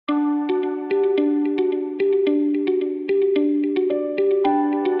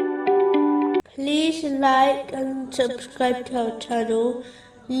Please like and subscribe to our channel.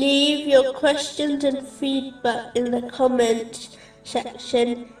 Leave your questions and feedback in the comments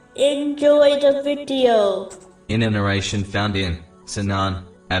section. Enjoy the video. In a narration found in Sunan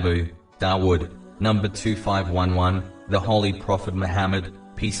Abu Dawood, number 2511, the Holy Prophet Muhammad,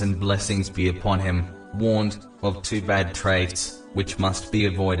 peace and blessings be upon him, warned of two bad traits which must be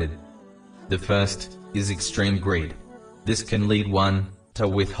avoided. The first is extreme greed. This can lead one to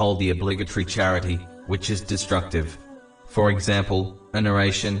withhold the obligatory charity, which is destructive. For example, a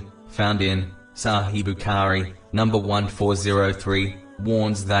narration found in Sahih Bukhari, number 1403,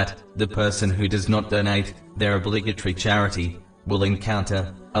 warns that the person who does not donate their obligatory charity will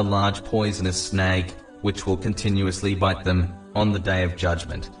encounter a large poisonous snake, which will continuously bite them on the Day of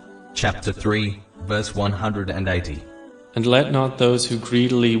Judgment. Chapter 3, verse 180. And let not those who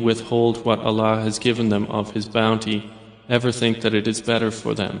greedily withhold what Allah has given them of His bounty ever think that it is better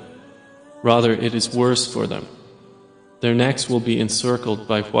for them. Rather, it is worse for them. Their necks will be encircled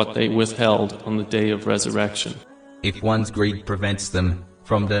by what they withheld on the day of resurrection. If one's greed prevents them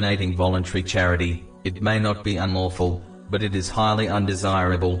from donating voluntary charity, it may not be unlawful, but it is highly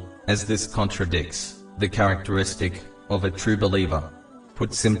undesirable, as this contradicts the characteristic of a true believer.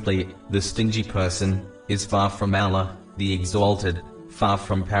 Put simply, the stingy person is far from Allah, the Exalted, far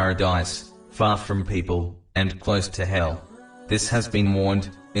from paradise, far from people, and close to hell. This has been warned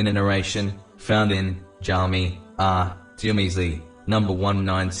in a narration found in Jami Tirmizi, number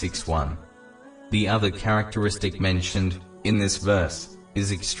 1961. The other characteristic mentioned in this verse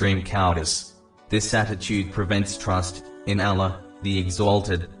is extreme cowardice. This attitude prevents trust in Allah, the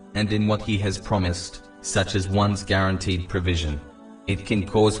Exalted, and in what He has promised, such as one's guaranteed provision. It can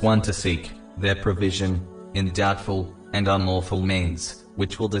cause one to seek their provision in doubtful and unlawful means,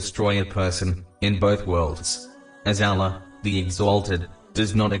 which will destroy a person in both worlds. As Allah, the Exalted,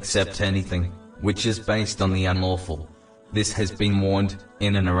 does not accept anything which is based on the unlawful. This has been warned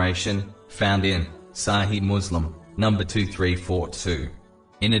in a narration found in Sahih Muslim, number 2342.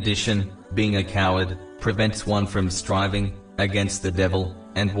 In addition, being a coward prevents one from striving against the devil,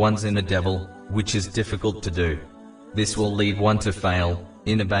 and one's in a devil, which is difficult to do. This will lead one to fail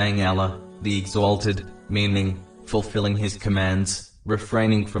in obeying Allah, the Exalted, meaning fulfilling His commands,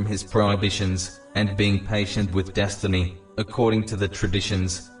 refraining from His prohibitions, and being patient with destiny, according to the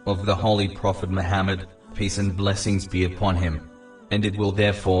traditions of the Holy Prophet Muhammad, peace and blessings be upon him. And it will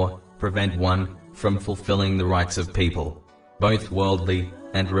therefore prevent one from fulfilling the rights of people. Both worldly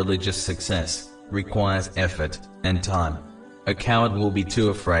and religious success requires effort and time. A coward will be too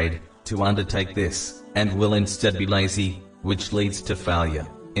afraid to undertake this, and will instead be lazy, which leads to failure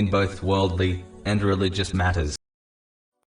in both worldly and religious matters.